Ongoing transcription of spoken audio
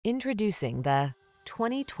Introducing the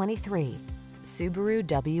 2023 Subaru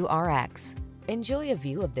WRX. Enjoy a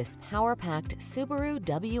view of this power-packed Subaru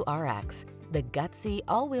WRX, the gutsy,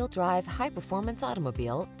 all-wheel drive, high-performance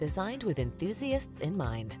automobile designed with enthusiasts in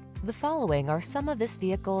mind. The following are some of this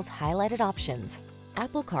vehicle's highlighted options: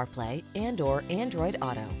 Apple CarPlay and/or Android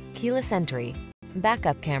Auto, keyless entry,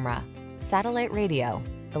 backup camera, satellite radio,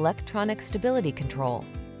 electronic stability control,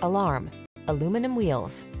 alarm, aluminum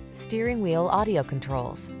wheels, steering wheel audio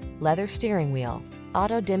controls, leather steering wheel,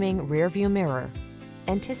 auto-dimming rear-view mirror.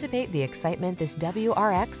 Anticipate the excitement this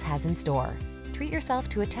WRX has in store. Treat yourself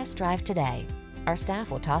to a test drive today. Our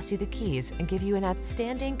staff will toss you the keys and give you an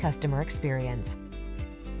outstanding customer experience.